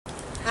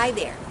Hi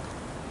there.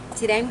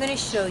 Today I'm going to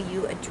show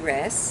you a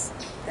dress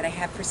that I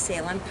have for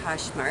sale on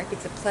Poshmark.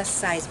 It's a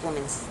plus-size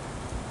woman's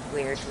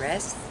wear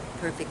dress,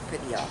 perfect for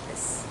the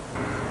office.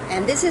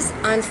 And this is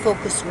On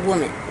Focus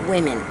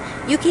Women.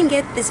 You can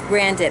get this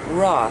brand at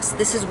Ross.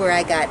 This is where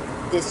I got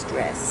this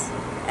dress,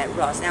 at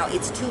Ross. Now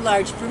it's too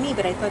large for me,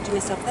 but I thought to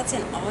myself, that's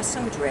an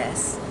awesome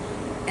dress.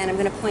 And I'm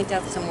going to point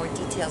out some more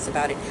details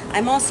about it.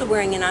 I'm also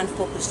wearing an On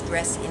Focus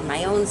dress in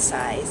my own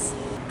size.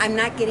 I'm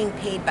not getting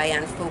paid by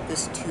On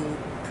Focus to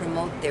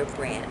promote their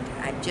brand.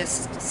 I'm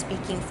just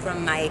speaking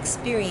from my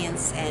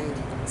experience, and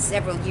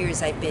several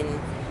years I've been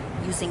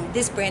using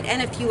this brand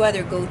and a few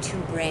other go-to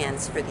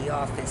brands for the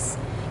office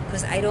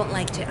because I don't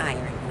like to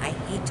iron. I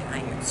hate to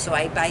iron. So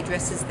I buy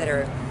dresses that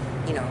are,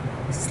 you know,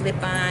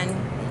 slip on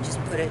and just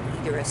put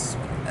either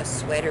a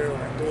sweater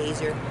or a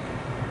blazer,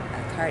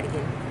 a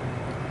cardigan,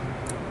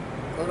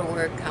 go to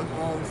work, come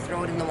home,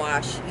 throw it in the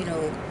wash. You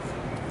know,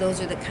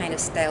 those are the kind of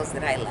styles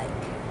that I like.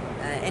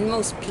 And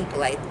most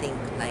people, I think,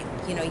 like,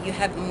 you know, you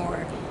have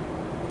more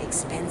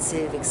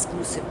expensive,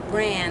 exclusive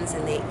brands,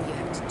 and you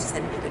have to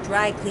send them to the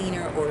dry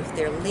cleaner, or if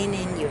they're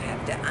linen, you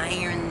have to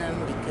iron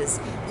them, because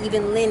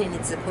even linen,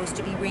 it's supposed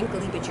to be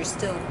wrinkly, but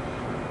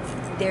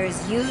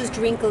there's used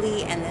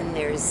wrinkly, and then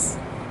you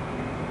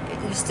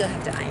still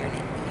have to iron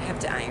it. You have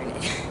to iron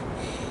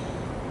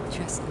it.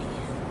 Trust me.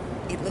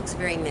 It looks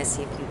very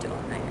messy if you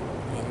don't iron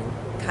it.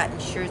 And cotton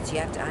shirts, you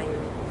have to iron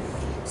it.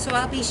 So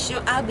I'll be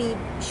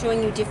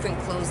showing you different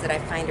clothes that I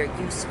find are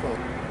useful,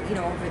 you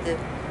know, over the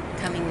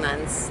coming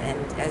months and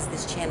as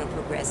this channel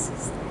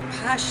progresses.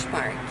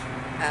 Poshmark,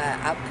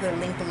 I'll put a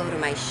link below to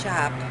my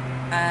shop.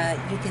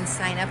 You can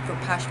sign up for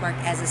Poshmark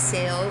as a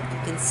sale. You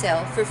can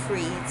sell for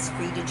free. It's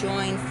free to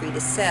join, free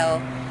to sell.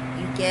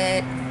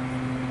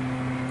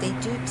 They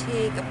do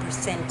take a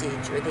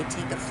percentage, or they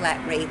take a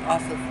flat rate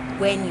off of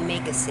when you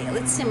make a sale.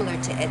 It's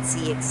similar to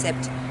Etsy,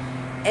 except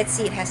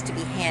Etsy, it has to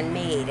be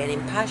handmade, and in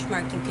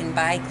Poshmark you can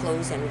buy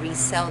clothes and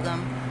resell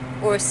them,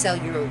 or sell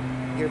your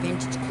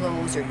vintage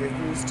clothes or your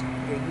used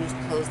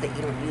clothes that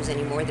you don't use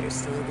anymore that are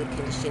still in good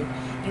condition.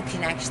 You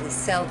can actually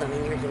sell them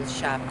in your little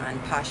shop on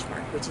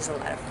Poshmark, which is a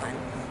lot of fun.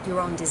 Your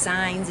own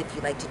designs, if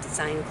you like to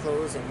design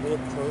clothes or make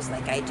clothes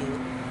like I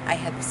do. I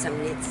have some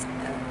knits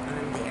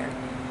on there.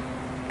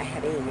 I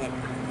have a knit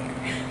on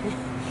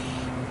there.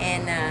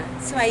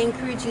 And so I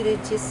encourage you to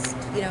just,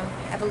 you know,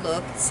 have a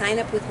look. Sign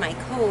up with my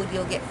code.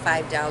 You'll get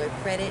 $5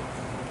 credit,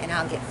 and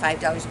I'll get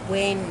 $5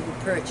 when you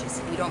purchase.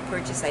 If you don't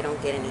purchase, I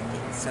don't get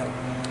anything. So,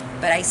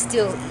 but I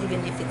still,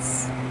 even if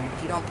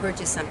you don't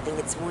purchase something,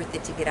 it's worth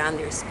it to get on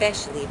there,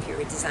 especially if you're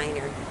a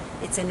designer.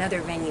 It's another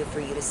venue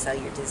for you to sell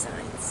your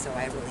designs. So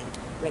I really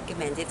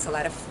recommend it. It's a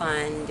lot of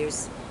fun.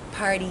 There's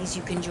parties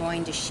you can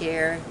join to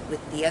share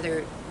with the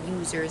other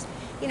users.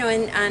 You know,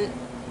 and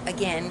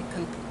again,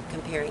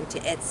 comparing to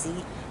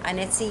Etsy. On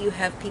Etsy, you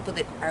have people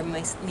that are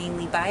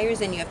mainly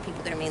buyers, and you have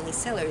people that are mainly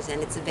sellers,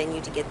 and it's a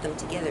venue to get them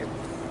together.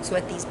 So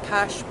at these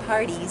posh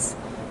parties,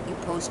 you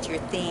post your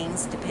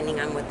things depending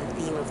on what the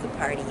theme of the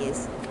party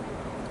is.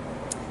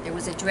 There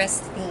was a dress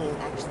theme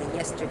actually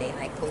yesterday, and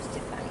I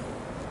posted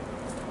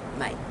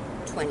my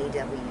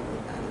 20W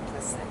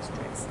plus size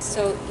dress.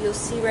 So you'll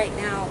see right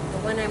now the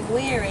one I'm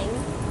wearing,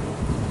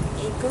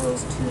 it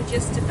goes to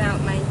just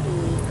about my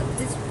knee.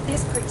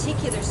 This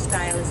particular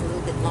style is a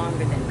little bit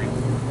longer than my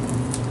knee.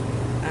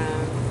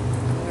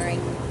 I'm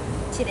wearing,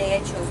 today I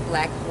chose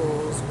black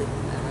hose with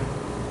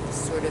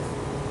sort of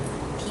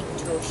peep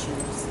toe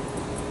shoes.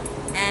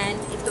 And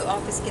if the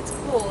office gets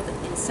cold,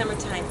 in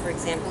summertime, for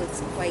example,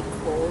 it's quite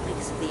cold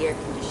because of the air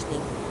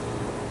conditioning.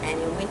 And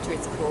in winter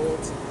it's cold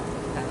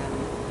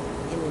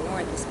in the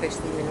north,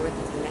 especially in the north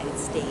of the United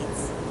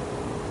States.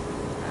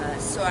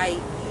 So I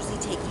usually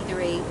take either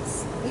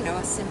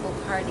a simple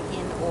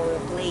cardigan or a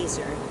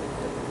blazer,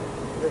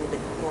 a little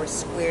bit more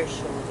square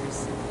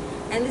shoulders.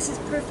 And this is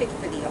perfect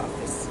for the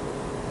office.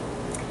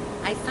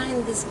 I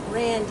find this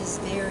brand is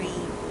very,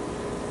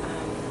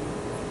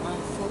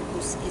 On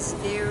Focus is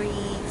very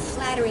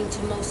flattering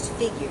to most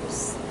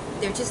figures.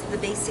 They're just the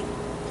basic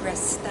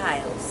dress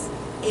styles.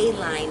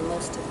 A-line,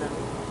 most of them,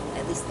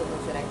 at least the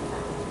ones that I've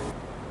found.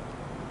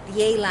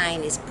 The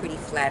A-line is pretty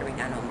flattering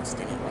on almost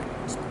anyone.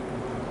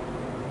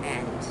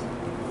 And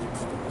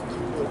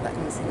cute little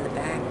buttons in the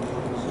back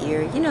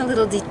here. You know,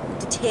 little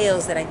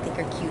details that I think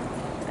are cute.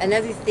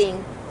 Another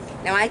thing,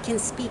 now I can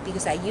speak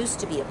because I used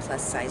to be a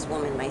plus-size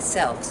woman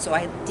myself, so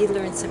I did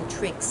learn some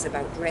tricks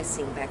about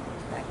dressing back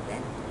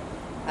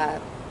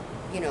then.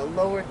 You know,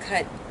 lower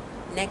cut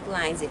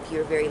necklines, if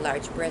you're very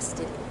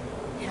large-breasted,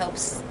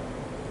 helps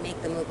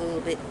make them look a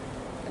little bit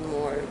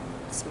more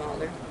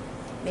smaller.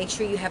 Make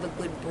sure you have a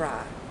good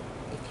bra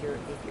if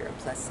you're a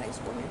plus-size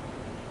woman.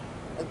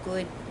 A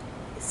good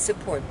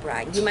support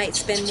bra. You might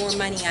spend more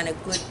money on a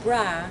good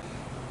bra.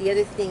 The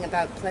other thing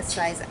about plus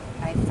size,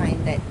 I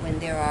find that when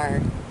there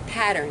are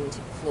patterned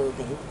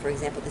clothing, for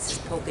example, this is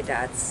polka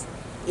dots,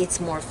 it's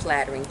more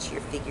flattering to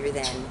your figure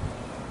than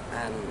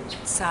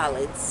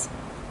solids.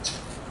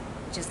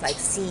 Just like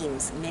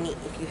seams,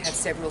 if you have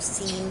several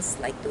seams,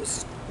 like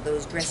those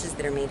dresses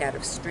that are made out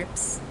of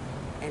strips,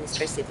 and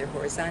especially if they're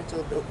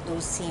horizontal,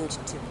 those seemed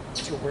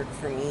to work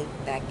for me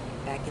back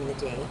in the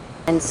day.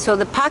 And so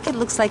the pocket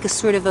looks like a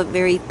sort of a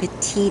very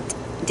petite,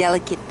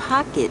 delicate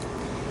pocket,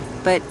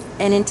 but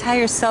an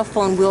entire cell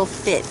phone will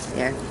fit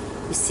there,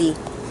 you see,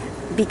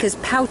 because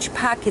pouch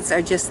pockets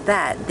are just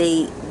that.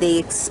 They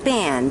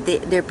expand.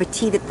 They're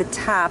petite at the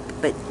top,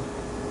 but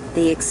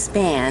they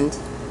expand.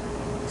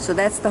 So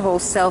that's the whole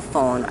cell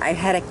phone. I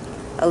had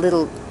a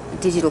little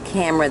digital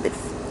camera that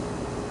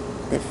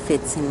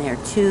fits in there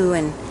too.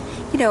 And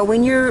you know,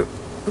 when you're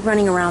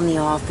running around the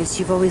office,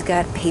 you've always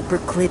got paper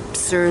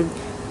clips or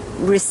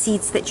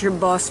receipts that your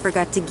boss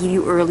forgot to give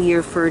you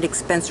earlier for an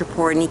expense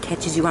report, and he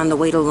catches you on the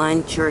way to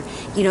lunch, or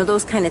you know,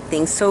 those kind of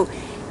things. So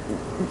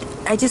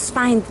I just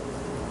find,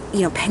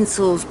 you know,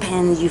 pencils,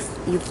 pens, you've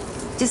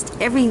just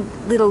every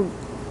little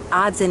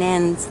odds and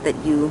ends that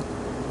you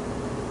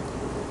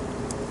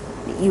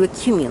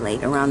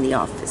accumulate around the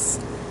office.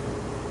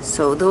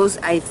 So those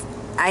I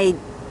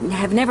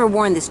have never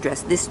worn this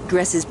dress. This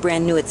dress is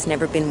brand new. It's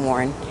never been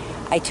worn.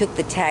 I took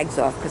the tags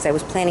off because I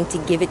was planning to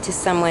give it to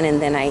someone,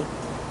 and then I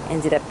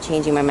ended up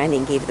changing my mind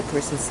and gave the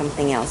person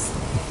something else.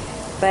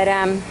 But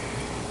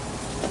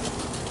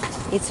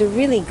it's a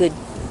really good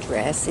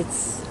dress.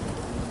 It's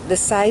the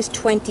size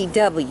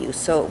 20W,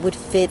 so it would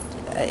fit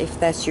if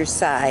that's your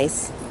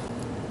size.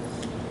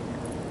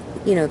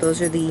 You know,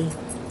 those are the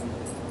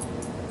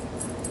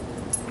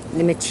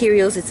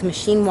materials. It's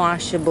machine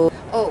washable.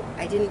 Oh,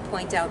 I didn't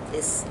point out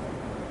this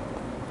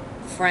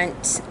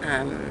front.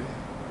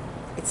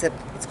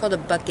 It's called a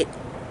bucket.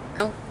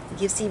 Oh, it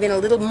gives even a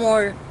little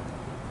more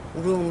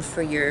room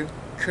for your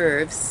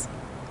curves,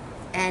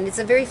 and it's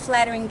a very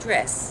flattering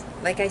dress.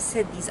 Like I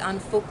said, these on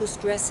focus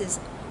dresses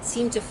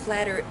seem to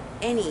flatter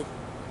any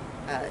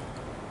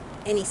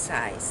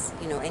size,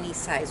 you know, any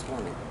size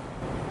woman.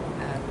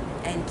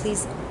 And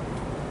please,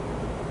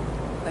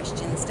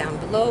 questions down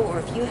below, or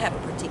if you have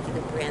a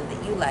particular brand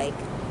that you like,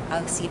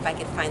 I'll see if I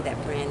can find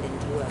that brand and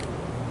do a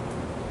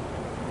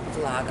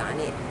vlog on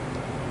it,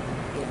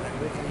 you know, a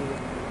review.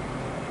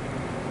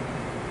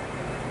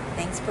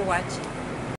 Thanks for watching.